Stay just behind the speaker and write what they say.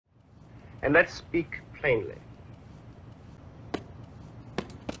And let's speak plainly.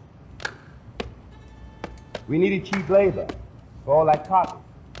 We needed cheap labor for all that cotton.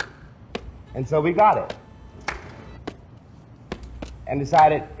 And so we got it. And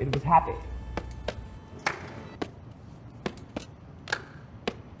decided it was happy.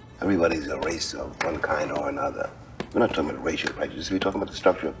 Everybody's a race of one kind or another. We're not talking about racial prejudice, we're talking about the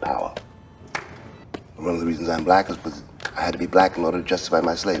structure of power. And one of the reasons I'm black is because I had to be black in order to justify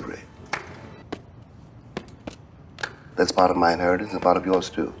my slavery. That's part of my inheritance and part of yours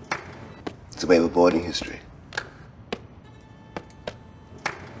too. It's a way of avoiding history.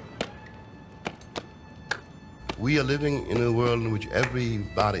 We are living in a world in which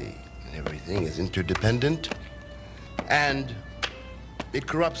everybody and everything is interdependent, and it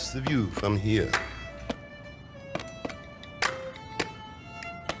corrupts the view from here.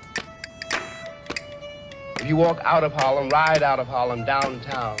 If you walk out of Harlem, ride out of Harlem,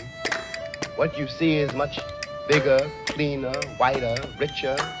 downtown, what you see is much bigger, cleaner, whiter,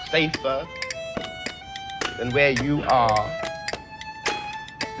 richer, safer than where you are.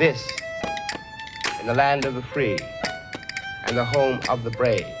 This, in the land of the free and the home of the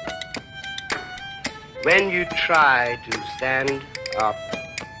brave. When you try to stand up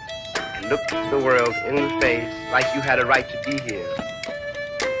and look the world in the face like you had a right to be here,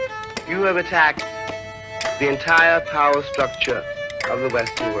 you have attacked the entire power structure of the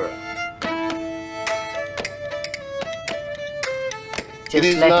Western world. It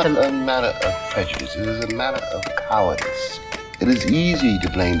is not a matter of prejudice, it is a matter of cowardice. It is easy to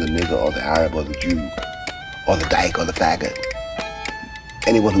blame the nigger or the Arab or the Jew or the dyke or the faggot.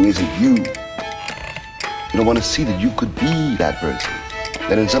 Anyone who isn't you. You don't want to see that you could be that person,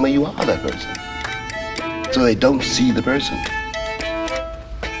 that in some way you are that person. So they don't see the person.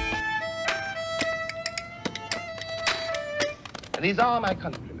 And these are my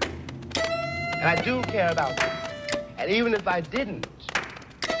countrymen, and I do care about them. And even if I didn't,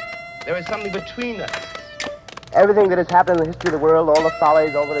 there is something between us. Everything that has happened in the history of the world, all the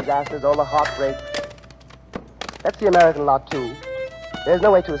follies, all the disasters, all the heartbreak, that's the American lot too. There's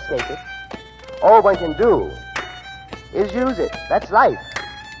no way to escape it. All one can do is use it. That's life.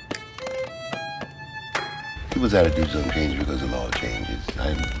 People's attitudes don't change because the law changes.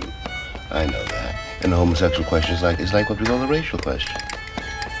 I know that. And the homosexual question is like what we call the racial question.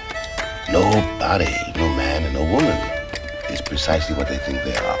 Nobody, no man and no woman, is precisely what they think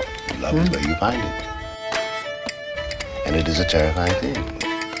they are. Love is where you find it. And it is a terrifying thing.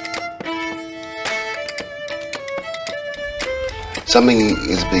 Something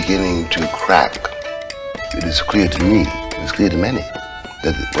is beginning to crack. It is clear to me, it's clear to many,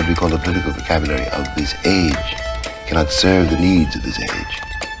 that what we call the political vocabulary of this age cannot serve the needs of this age.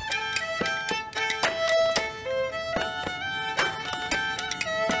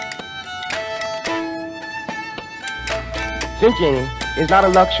 Thinking is not a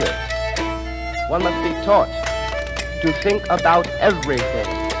luxury. One must be taught to think about everything.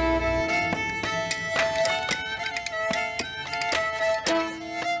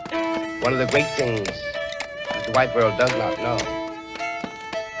 One of the great things that the white world does not know,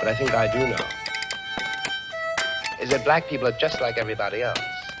 but I think I do know, is that black people are just like everybody else.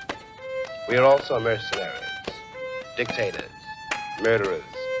 We are also mercenaries, dictators, murderers,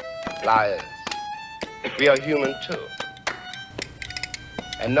 liars. We are human too.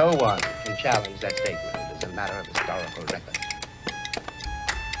 And no one can challenge that statement as a matter of historical record.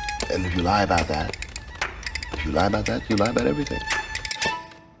 And if you lie about that, you lie about everything.